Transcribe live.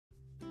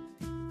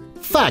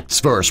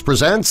Factsverse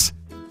presents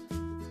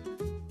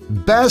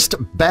Best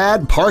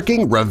Bad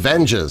Parking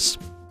Revenges.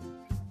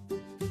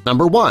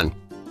 Number 1.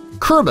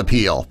 Curb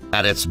appeal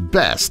at its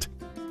best.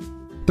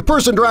 The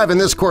person driving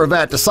this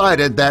Corvette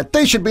decided that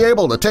they should be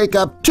able to take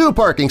up 2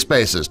 parking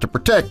spaces to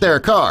protect their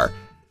car.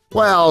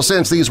 Well,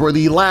 since these were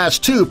the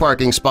last 2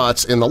 parking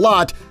spots in the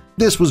lot,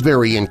 this was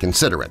very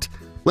inconsiderate.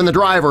 When the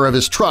driver of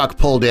his truck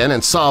pulled in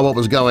and saw what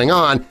was going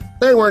on,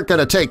 they weren't going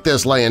to take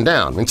this laying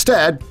down.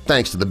 Instead,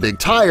 thanks to the big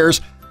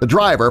tires, the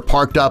driver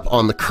parked up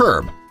on the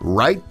curb,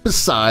 right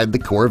beside the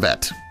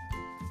Corvette.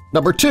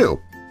 Number 2.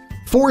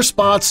 4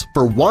 spots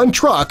for 1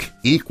 truck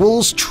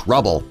equals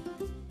trouble.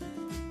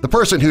 The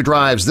person who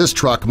drives this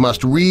truck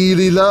must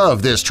really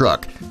love this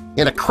truck.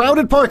 In a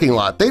crowded parking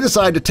lot, they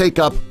decide to take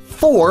up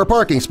 4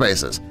 parking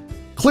spaces.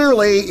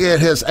 Clearly, it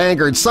has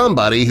angered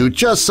somebody who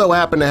just so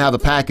happened to have a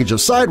package of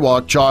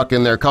sidewalk chalk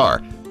in their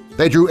car.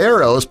 They drew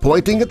arrows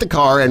pointing at the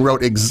car and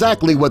wrote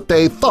exactly what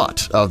they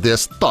thought of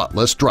this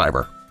thoughtless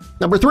driver.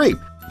 Number 3.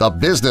 The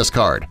business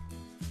card.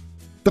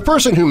 The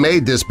person who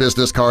made this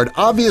business card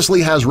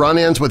obviously has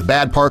run-ins with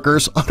bad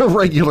parkers on a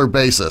regular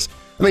basis.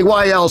 I mean,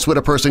 why else would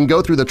a person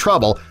go through the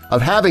trouble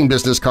of having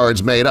business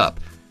cards made up?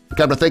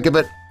 Come to think of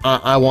it,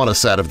 I want a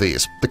set of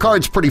these. The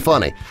card's pretty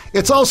funny.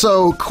 It's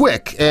also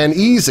quick and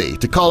easy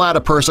to call out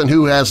a person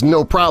who has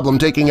no problem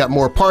taking up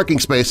more parking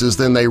spaces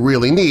than they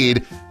really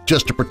need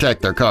just to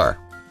protect their car.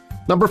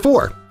 Number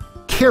 4.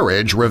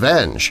 Carriage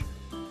revenge.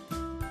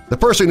 The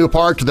person who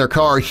parked their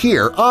car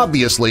here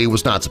obviously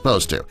was not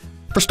supposed to.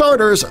 For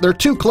starters, they're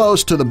too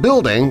close to the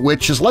building,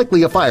 which is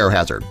likely a fire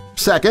hazard.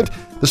 Second,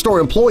 the store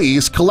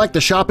employees collect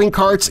the shopping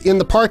carts in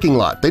the parking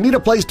lot. They need a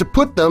place to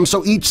put them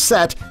so each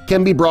set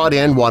can be brought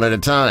in one at a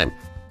time.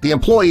 The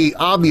employee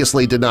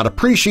obviously did not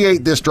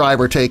appreciate this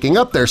driver taking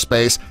up their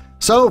space,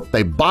 so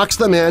they boxed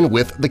them in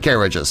with the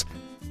carriages.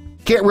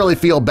 Can't really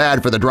feel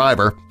bad for the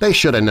driver. They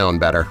should have known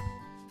better.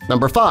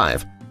 Number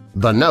 5.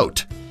 The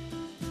note.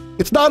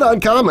 It's not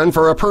uncommon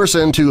for a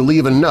person to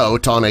leave a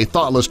note on a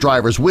thoughtless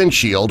driver's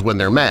windshield when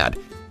they're mad.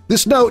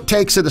 This note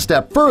takes it a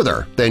step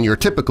further than your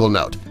typical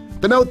note.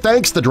 The note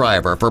thanks the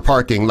driver for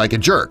parking like a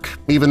jerk,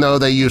 even though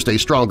they used a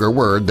stronger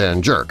word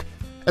than jerk.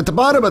 At the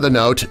bottom of the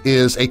note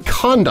is a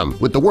condom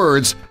with the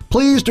words,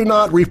 "Please do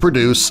not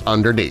reproduce"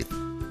 underneath.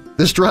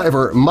 This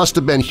driver must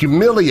have been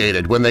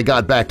humiliated when they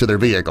got back to their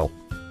vehicle.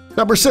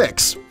 Number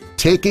 6.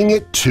 Taking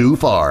it too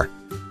far.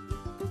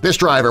 This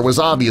driver was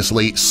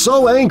obviously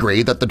so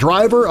angry that the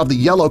driver of the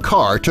yellow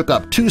car took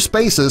up 2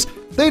 spaces,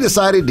 they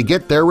decided to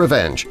get their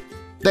revenge.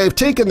 They've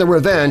taken the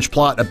revenge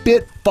plot a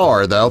bit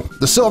far, though.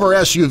 The silver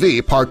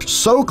SUV parked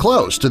so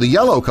close to the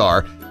yellow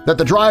car that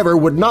the driver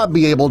would not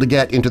be able to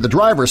get into the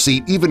driver's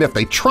seat even if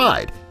they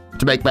tried.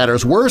 To make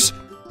matters worse,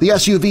 the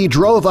SUV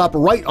drove up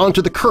right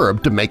onto the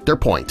curb to make their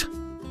point.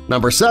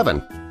 Number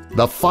 7.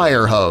 The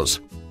fire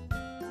hose.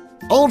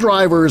 All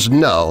drivers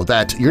know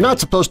that you're not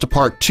supposed to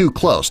park too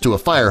close to a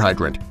fire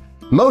hydrant.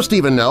 Most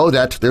even know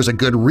that there's a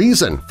good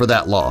reason for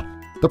that law.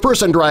 The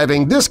person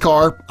driving this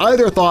car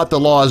either thought the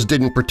laws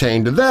didn't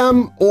pertain to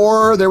them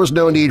or there was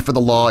no need for the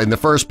law in the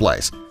first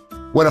place.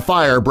 When a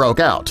fire broke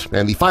out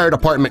and the fire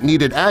department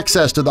needed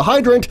access to the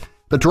hydrant,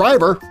 the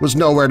driver was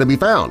nowhere to be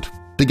found.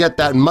 To get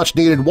that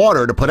much-needed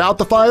water to put out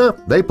the fire,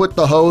 they put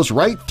the hose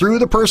right through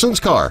the person's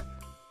car.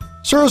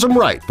 Serves them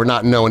right for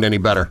not knowing any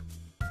better.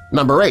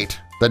 Number 8.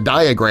 The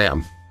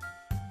diagram.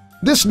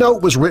 This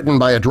note was written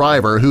by a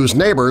driver whose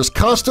neighbors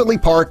constantly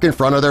park in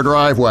front of their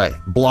driveway,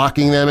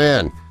 blocking them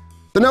in.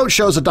 The note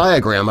shows a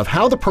diagram of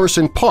how the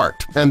person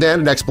parked and then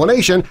an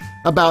explanation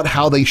about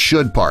how they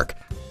should park.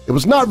 It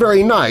was not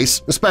very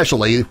nice,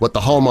 especially what the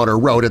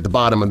homeowner wrote at the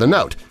bottom of the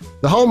note.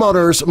 The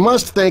homeowners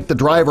must think the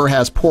driver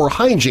has poor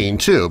hygiene,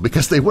 too,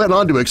 because they went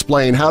on to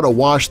explain how to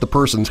wash the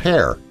person's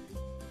hair.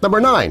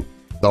 Number 9.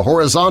 The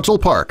horizontal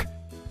park.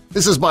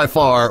 This is by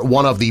far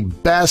one of the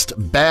best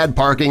bad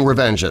parking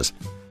revenges.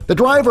 The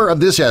driver of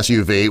this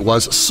SUV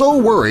was so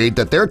worried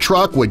that their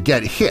truck would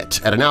get hit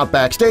at an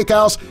Outback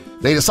Steakhouse,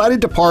 they decided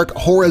to park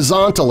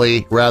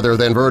horizontally rather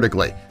than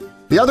vertically.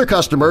 The other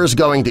customers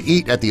going to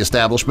eat at the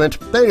establishment,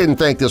 they didn't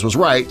think this was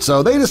right,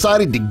 so they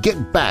decided to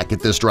get back at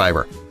this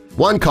driver.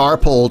 One car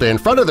pulled in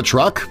front of the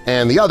truck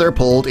and the other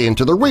pulled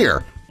into the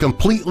rear,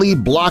 completely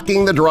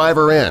blocking the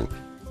driver in.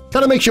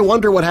 Kind of makes you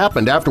wonder what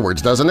happened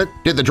afterwards, doesn't it?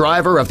 Did the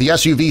driver of the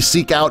SUV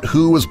seek out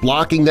who was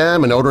blocking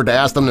them in order to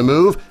ask them to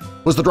move?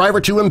 Was the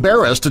driver too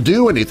embarrassed to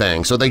do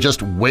anything, so they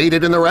just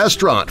waited in the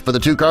restaurant for the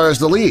 2 cars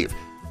to leave?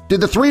 Did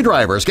the 3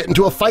 drivers get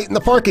into a fight in the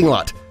parking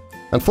lot?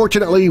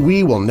 Unfortunately,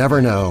 we will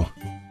never know.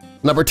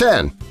 Number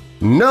 10.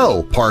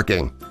 No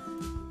parking.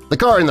 The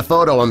car in the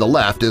photo on the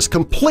left is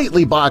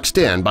completely boxed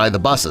in by the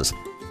buses.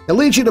 It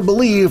leads you to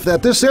believe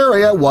that this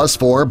area was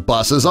for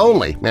buses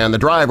only, and the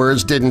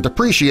drivers didn't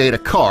appreciate a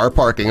car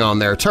parking on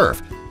their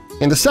turf.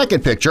 In the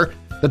second picture,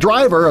 the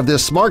driver of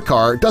this smart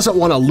car doesn't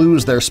want to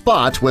lose their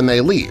spot when they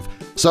leave,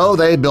 so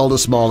they build a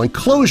small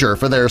enclosure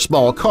for their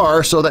small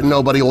car so that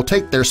nobody will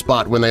take their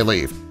spot when they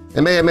leave.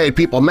 It may have made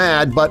people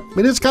mad, but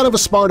it is kind of a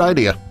smart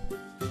idea.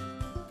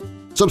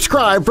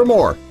 Subscribe for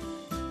more.